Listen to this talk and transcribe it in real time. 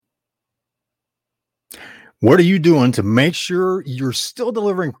What are you doing to make sure you're still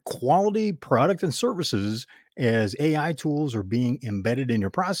delivering quality product and services as AI tools are being embedded in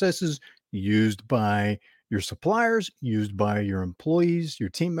your processes, used by your suppliers, used by your employees, your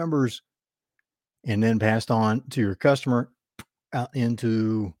team members, and then passed on to your customer out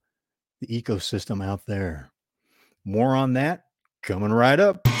into the ecosystem out there? More on that coming right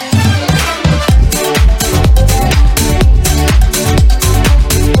up.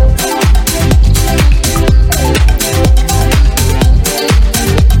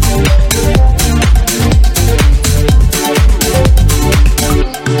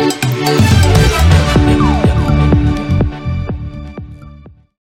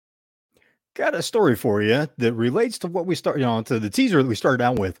 Got a story for you that relates to what we start, to the teaser that we started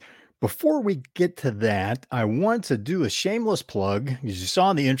out with. Before we get to that, I want to do a shameless plug. As you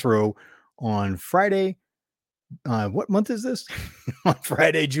saw in the intro on Friday, what month is this? On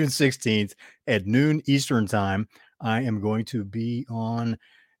Friday, June 16th at noon Eastern time, I am going to be on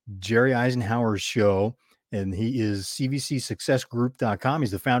Jerry Eisenhower's show, and he is cvcsuccessgroup.com.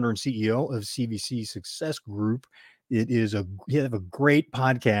 He's the founder and CEO of CVC Success Group. He have a great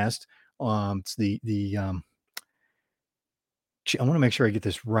podcast. It's I want to make sure I get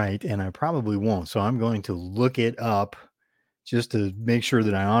this right, and I probably won't. So I'm going to look it up just to make sure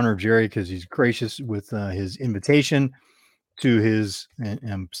that I honor Jerry because he's gracious with his invitation to his. And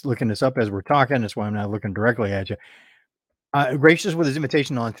I'm looking this up as we're talking. That's why I'm not looking directly at you. Gracious with his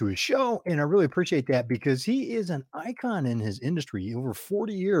invitation onto his show, and I really appreciate that because he is an icon in his industry. Over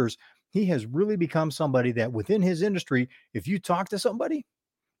 40 years, he has really become somebody that within his industry, if you talk to somebody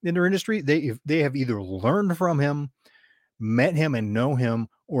in their industry, they have either learned from him, met him, and know him,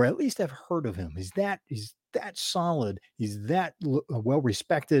 or at least have heard of him. He's that solid. He's that well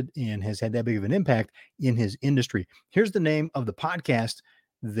respected and has had that big of an impact in his industry. Here's the name of the podcast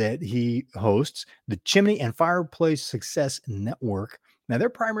that he hosts, the Chimney and Fireplace Success Network. Now, they're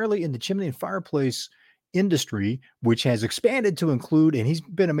primarily in the chimney and fireplace industry, which has expanded to include, and he's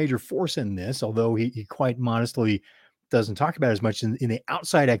been a major force in this, although he quite modestly doesn't talk about it as much in the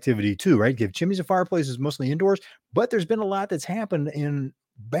outside activity too, right? Give chimneys and fireplaces mostly indoors, but there's been a lot that's happened in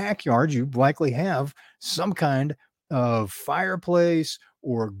backyards. You likely have some kind of fireplace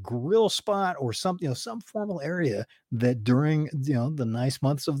or grill spot or something, some formal area that during the nice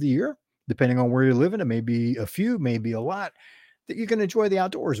months of the year, depending on where you're living, it may be a few, maybe a lot, that you can enjoy the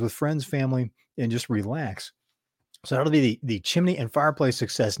outdoors with friends, family, and just relax. So that'll be the Chimney and Fireplace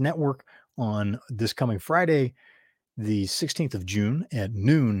Success Network on this coming Friday, the 16th of June at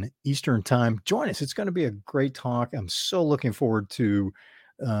noon Eastern time. Join us. It's going to be a great talk. I'm so looking forward to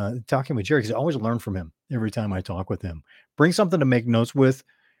talking with Jerry because I always learn from him every time I talk with him. Bring something to make notes with.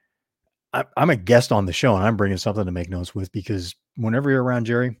 I'm a guest on the show and I'm bringing something to make notes with because whenever you're around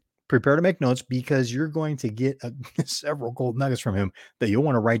Jerry, prepare to make notes because you're going to get several gold nuggets from him that you'll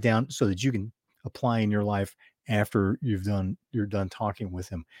want to write down so that you can apply in your life after you're done talking with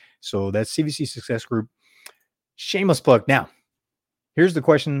him. So that's CVC Success Group. Shameless plug. Now, here's the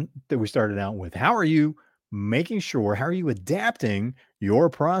question that we started out with. How are you adapting your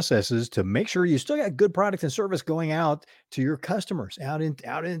processes to make sure you still got good product and service going out to your customers, out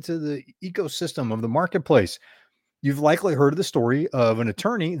into the ecosystem of the marketplace? You've likely heard of the story of an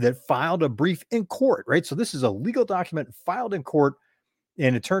attorney that filed a brief in court, right? So this is a legal document filed in court,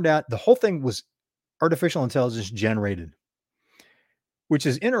 and it turned out the whole thing was artificial intelligence generated, which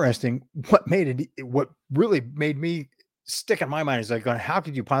is interesting. What really made me stick in my mind is like, how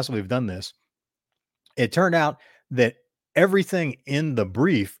could you possibly have done this? It turned out that everything in the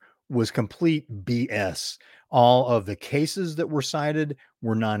brief was complete BS. All of the cases that were cited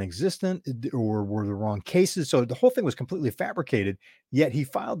were non-existent or were the wrong cases. So the whole thing was completely fabricated, yet he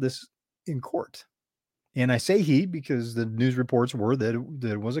filed this in court. And I say he because the news reports were that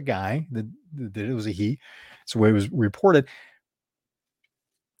it was a guy, that it was a he. It's the way it was reported.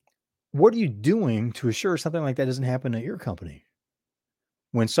 What are you doing to assure something like that doesn't happen at your company?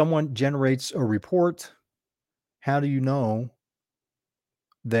 When someone generates a report, how do you know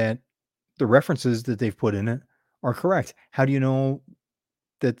that the references that they've put in it are correct? How do you know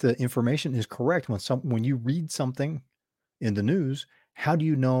that the information is correct when you read something in the news? How do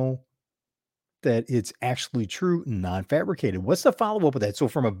you know that it's actually true, not fabricated? What's the follow-up with that? So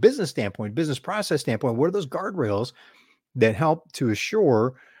from a business standpoint, business process standpoint, what are those guardrails that help to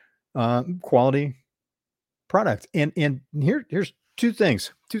assure quality product? And here's two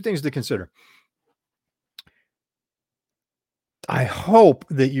things to consider. I hope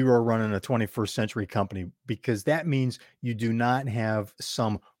that you are running a 21st century company because that means you do not have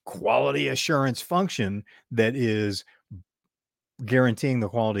some quality assurance function that is guaranteeing the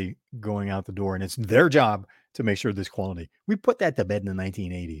quality going out the door, and it's their job to make sure there's quality. We put that to bed in the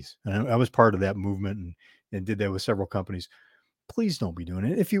 1980s. And I was part of that movement and did that with several companies. Please don't be doing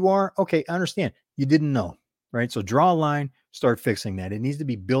it. If you are, okay, I understand. You didn't know, right? So draw a line, start fixing that. It needs to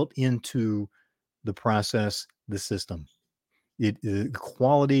be built into the process, the system.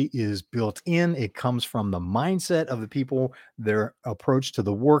 Quality is built in. It comes from the mindset of the people, their approach to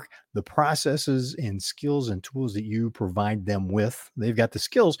the work, the processes and skills and tools that you provide them with. They've got the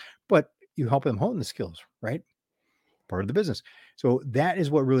skills, but you help them hone the skills, right? Part of the business. So that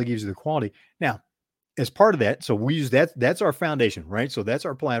is what really gives you the quality. Now, as part of that, so we use that. That's our foundation, right? So that's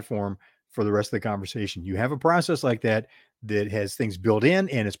our platform for the rest of the conversation. You have a process like that that has things built in,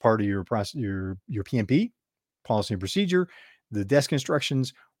 and it's part of your process, your PMP, policy and procedure, the desk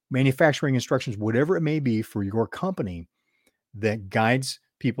instructions, manufacturing instructions, whatever it may be for your company that guides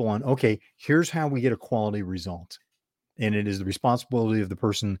people on, okay, here's how we get a quality result. And it is the responsibility of the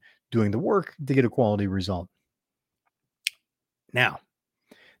person doing the work to get a quality result. Now,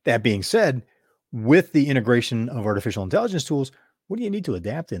 that being said, with the integration of artificial intelligence tools, what do you need to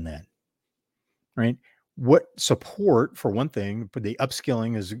adapt in that? Right? What support, for one thing, but the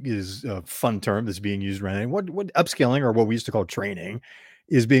upskilling is a fun term that's being used right now. What upskilling, or what we used to call training,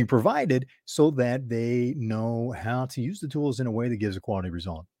 is being provided so that they know how to use the tools in a way that gives a quality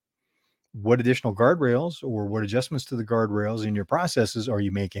result. What additional guardrails or what adjustments to the guardrails in your processes are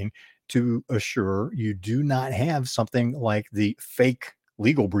you making to assure you do not have something like the fake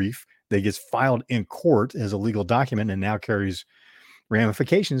legal brief that gets filed in court as a legal document and now carries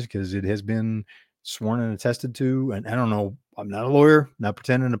ramifications because it has been sworn and attested to? And I don't know, I'm not a lawyer, not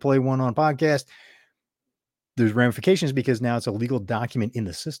pretending to play one on podcast. There's ramifications because now it's a legal document in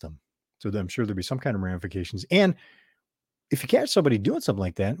the system. So I'm sure there'll be some kind of ramifications. And if you catch somebody doing something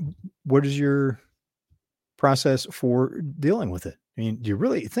like that, what is your process for dealing with it? I mean, do you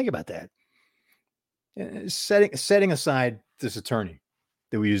really think about that? Setting aside this attorney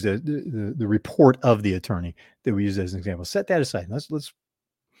that we use, the report of the attorney that we use as an example, set that aside. Let's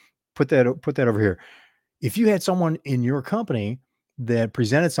put that over here. If you had someone in your company that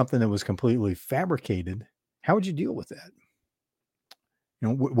presented something that was completely fabricated, how would you deal with that? You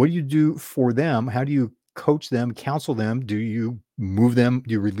know, what do you do for them? How do you coach them, counsel them? Do you move them?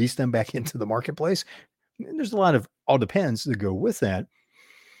 Do you release them back into the marketplace? And there's a lot of all depends that go with that.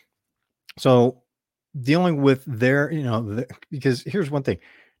 So dealing with their, because here's one thing.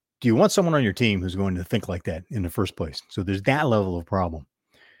 Do you want someone on your team who's going to think like that in the first place? So there's that level of problem.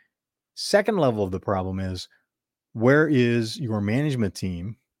 Second level of the problem is, where is your management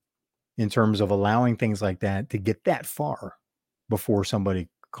team in terms of allowing things like that to get that far before somebody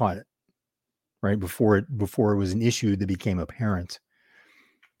caught it, right? Before it was an issue that became apparent.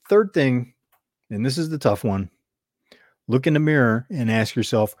 Third thing, and this is the tough one, look in the mirror and ask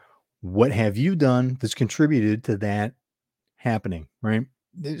yourself, what have you done that's contributed to that happening, right?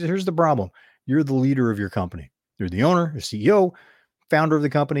 Here's the problem. You're the leader of your company. You're the owner, the CEO, founder of the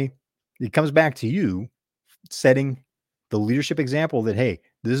company. It comes back to you setting the leadership example that, hey,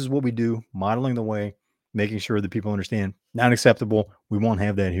 this is what we do, modeling the way, making sure that people understand, not acceptable. We won't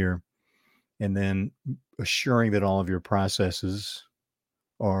have that here. And then assuring that all of your processes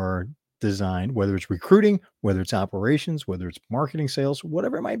are designed, whether it's recruiting, whether it's operations, whether it's marketing, sales,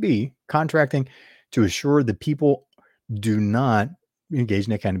 whatever it might be, contracting, to assure that people do not engage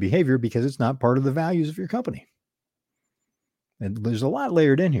in that kind of behavior because it's not part of the values of your company. And there's a lot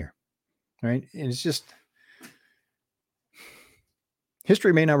layered in here, right? And it's just,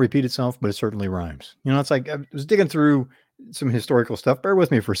 history may not repeat itself, but it certainly rhymes. It's like I was digging through some historical stuff. Bear with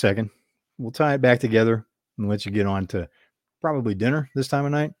me for a second. We'll tie it back together and let you get on to probably dinner this time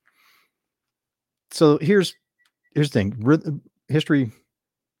of night. So here's the thing. History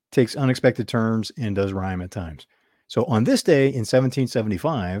takes unexpected turns and does rhyme at times. So on this day in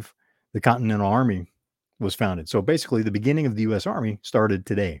 1775, the Continental Army was founded. So basically the beginning of the U.S. Army started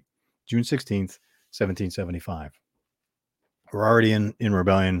today, June 16th, 1775. We're already in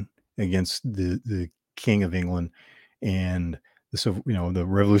rebellion against the King of England, and the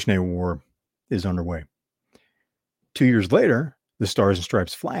Revolutionary War is underway. 2 years later, the Stars and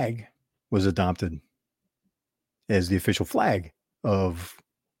Stripes flag was adopted as the official flag of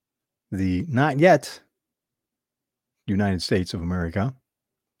the not yet United States of America.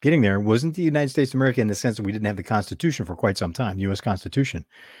 Getting there wasn't the United States of America in the sense that we didn't have the Constitution for quite some time, the U.S. Constitution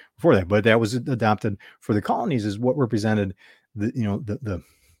before that, but that was adopted for the colonies as what represented that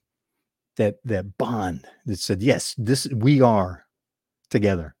bond that said, yes, we are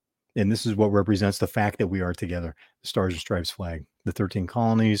together. And this is what represents the fact that we are together. The Stars and Stripes flag, the 13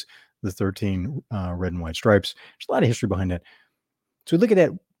 colonies, the 13 red and white stripes. There's a lot of history behind that. So look at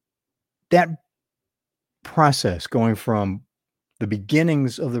that. that process going from the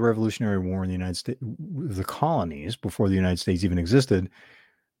beginnings of the Revolutionary War in the United States, the colonies before the United States even existed,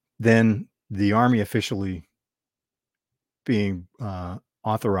 then the army officially being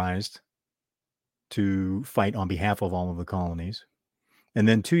authorized to fight on behalf of all of the colonies. And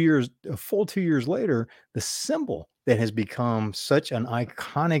then a full 2 years later, the symbol that has become such an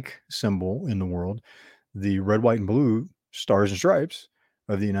iconic symbol in the world, the red, white, and blue stars and stripes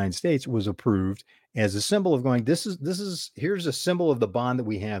of the United States, was approved as a symbol of going, here's a symbol of the bond that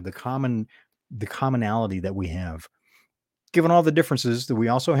we have, the commonality that we have. Given all the differences that we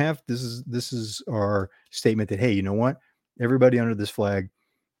also have, this is our statement that, hey, you know what? Everybody under this flag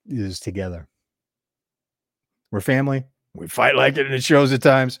is together. We're family. We fight like it, and it shows at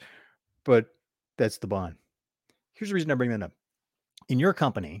times, but that's the bond. Here's the reason I bring that up. In your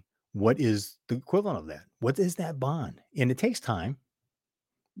company, what is the equivalent of that? What is that bond? And it takes time.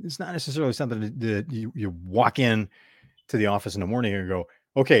 It's not necessarily something that you walk in to the office in the morning and go,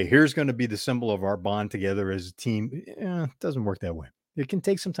 okay, here's going to be the symbol of our bond together as a team. It doesn't work that way. It can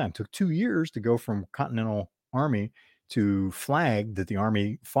take some time. It took 2 years to go from Continental Army to flag that the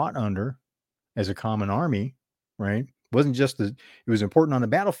Army fought under as a common army, right? It wasn't just it was important on the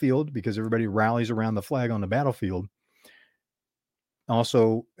battlefield because everybody rallies around the flag on the battlefield.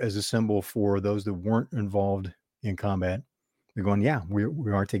 Also, as a symbol for those that weren't involved in combat, they're going, yeah,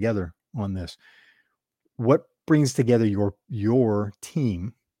 we are together on this. What brings together your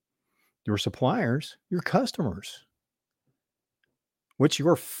team, your suppliers, your customers? What's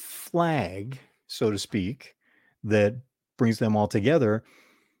your flag, so to speak, that brings them all together?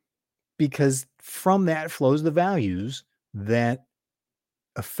 Because from that flows the values that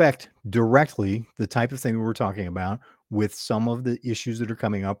affect directly the type of thing we were talking about with some of the issues that are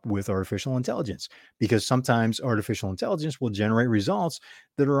coming up with artificial intelligence. Because sometimes artificial intelligence will generate results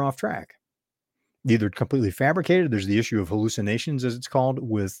that are off track, either completely fabricated. There's the issue of hallucinations, as it's called,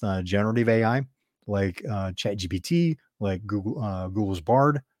 with generative AI, like ChatGPT, like Google's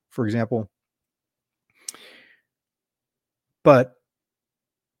Bard, for example. But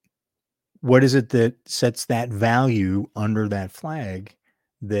what is it that sets that value under that flag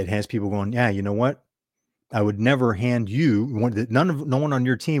that has people going, yeah, you know what? I would never hand you no one on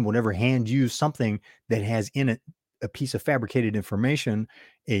your team will ever hand you something that has in it a piece of fabricated information,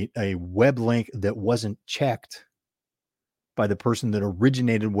 a web link that wasn't checked by the person that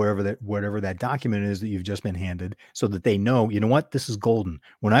originated whatever that document is that you've just been handed, so that they know, you know what, this is golden.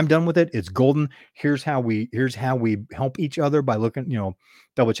 When I'm done with it, it's golden. Here's how we help each other by looking,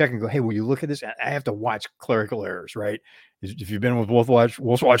 double checking. Go, hey, will you look at this? I have to watch clerical errors, right? If you've been with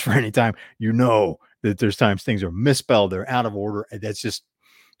Wolfwatch for any time, you know that there's times things are misspelled, they're out of order. That's just,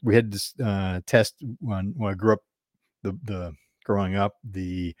 we had this test when I grew up. The growing up,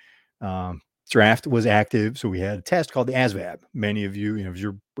 the draft was active, so we had a test called the ASVAB. Many of you, as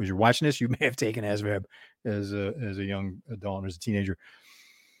you're watching this, you may have taken ASVAB as a young adult, as a teenager.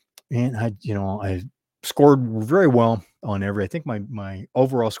 And I scored very well on every. I think my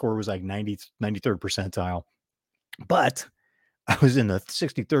overall score was like 93rd percentile, but I was in the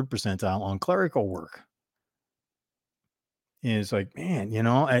 63rd percentile on clerical work. And it's like, man,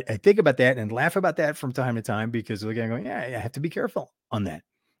 I think about that and laugh about that from time to time, because again, going, yeah, I have to be careful on that.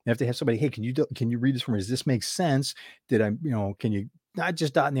 You have to have somebody, hey, can you read this for me? Does this make sense? Did I, can you not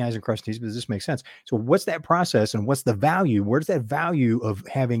just dot in the I's and cross the T's, but does this make sense? So what's that process and what's the value? Where's that value of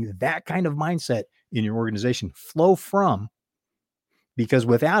having that kind of mindset in your organization flow from? Because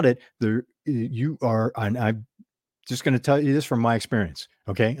without it, you are, and I'm just going to tell you this from my experience.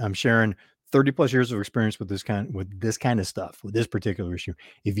 Okay. I'm sharing 30 plus years of experience with this kind of stuff, with this particular issue.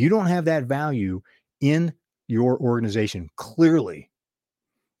 If you don't have that value in your organization, clearly,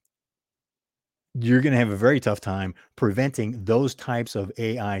 you're going to have a very tough time preventing those types of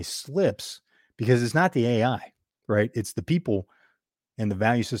AI slips, because it's not the AI, right? It's the people and the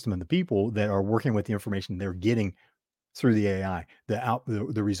value system and the people that are working with the information they're getting through the AI,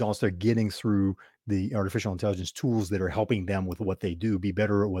 the results they're getting through the artificial intelligence tools that are helping them with what they do, be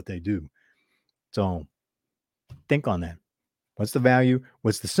better at what they do. So think on that. What's the value?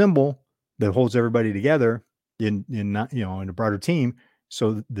 What's the symbol that holds everybody together in not, in a broader team,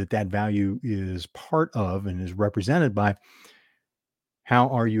 so that value is part of and is represented by how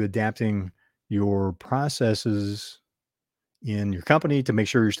are you adapting your processes in your company to make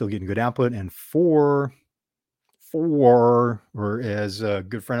sure you're still getting good output, and or as a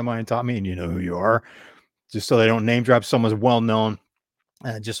good friend of mine taught me, and you know who you are, just so they don't name drop someone's well-known,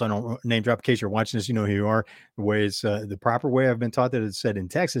 just so I don't name drop, in case you're watching this, you know who you are. The way it's the proper way I've been taught that it's said in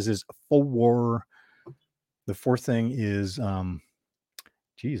Texas is for. The fourth thing is,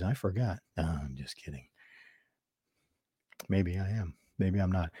 Geez, I forgot. No, I'm just kidding. Maybe I am. Maybe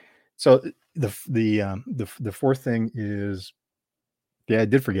I'm not. So the fourth thing is, yeah, I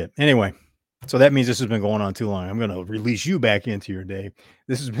did forget. Anyway, so that means this has been going on too long. I'm going to release you back into your day.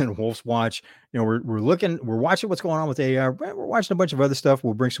 This has been Wolf's Watch. We're watching what's going on with AI. We're watching a bunch of other stuff.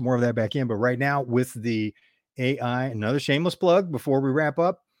 We'll bring some more of that back in. But right now, with the AI, another shameless plug before we wrap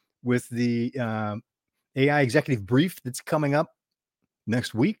up with the AI executive brief that's coming up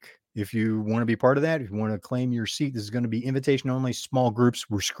next week. If you want to be part of that, if you want to claim your seat, this is going to be invitation only, small groups.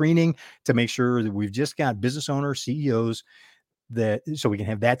 We're screening to make sure that we've just got business owners, CEOs, that so we can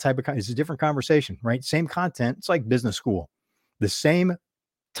have that type of it's a different conversation, right? Same content. It's like business school. The same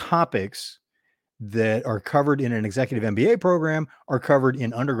topics that are covered in an executive MBA program are covered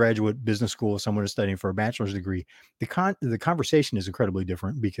in undergraduate business school if someone is studying for a bachelor's degree. The conversation is incredibly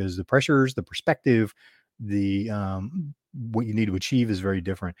different because the pressures, the perspective, the what you need to achieve is very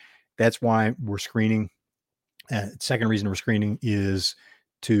different. That's why we're screening. Second reason we're screening is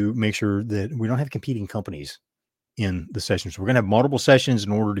to make sure that we don't have competing companies in the sessions. We're going to have multiple sessions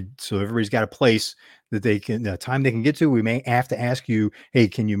in order to, so everybody's got a place that they can, time they can get to. We may have to ask you, hey,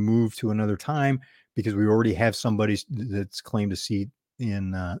 can you move to another time? Because we already have somebody that's claimed a seat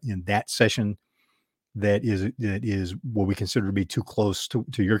in that session that is what we consider to be too close to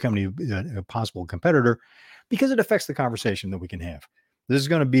your company, a possible competitor, because it affects the conversation that we can have. This is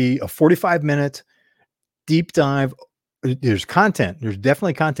going to be a 45-minute deep dive. There's content. There's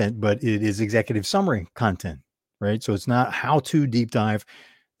definitely content, but it is executive summary content, right? So it's not how to deep dive.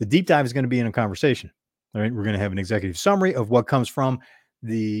 The deep dive is going to be in a conversation, right? We're going to have an executive summary of what comes from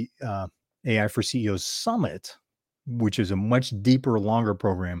the AI for CEOs Summit, which is a much deeper, longer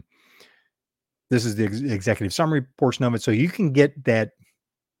program. This is the executive summary portion of it. So you can get that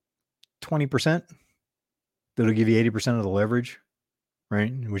 20% that'll give you 80% of the leverage,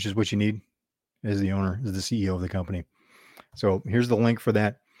 right? Which is what you need as the owner, as the CEO of the company. So here's the link for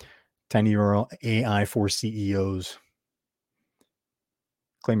that. Tiny URL, AI for CEOs.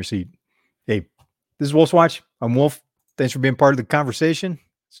 Claim your seat. Hey, this is Wolf's Watch. I'm Wolf. Thanks for being part of the conversation.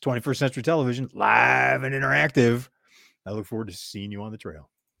 It's 21st Century Television, live and interactive. I look forward to seeing you on the trail.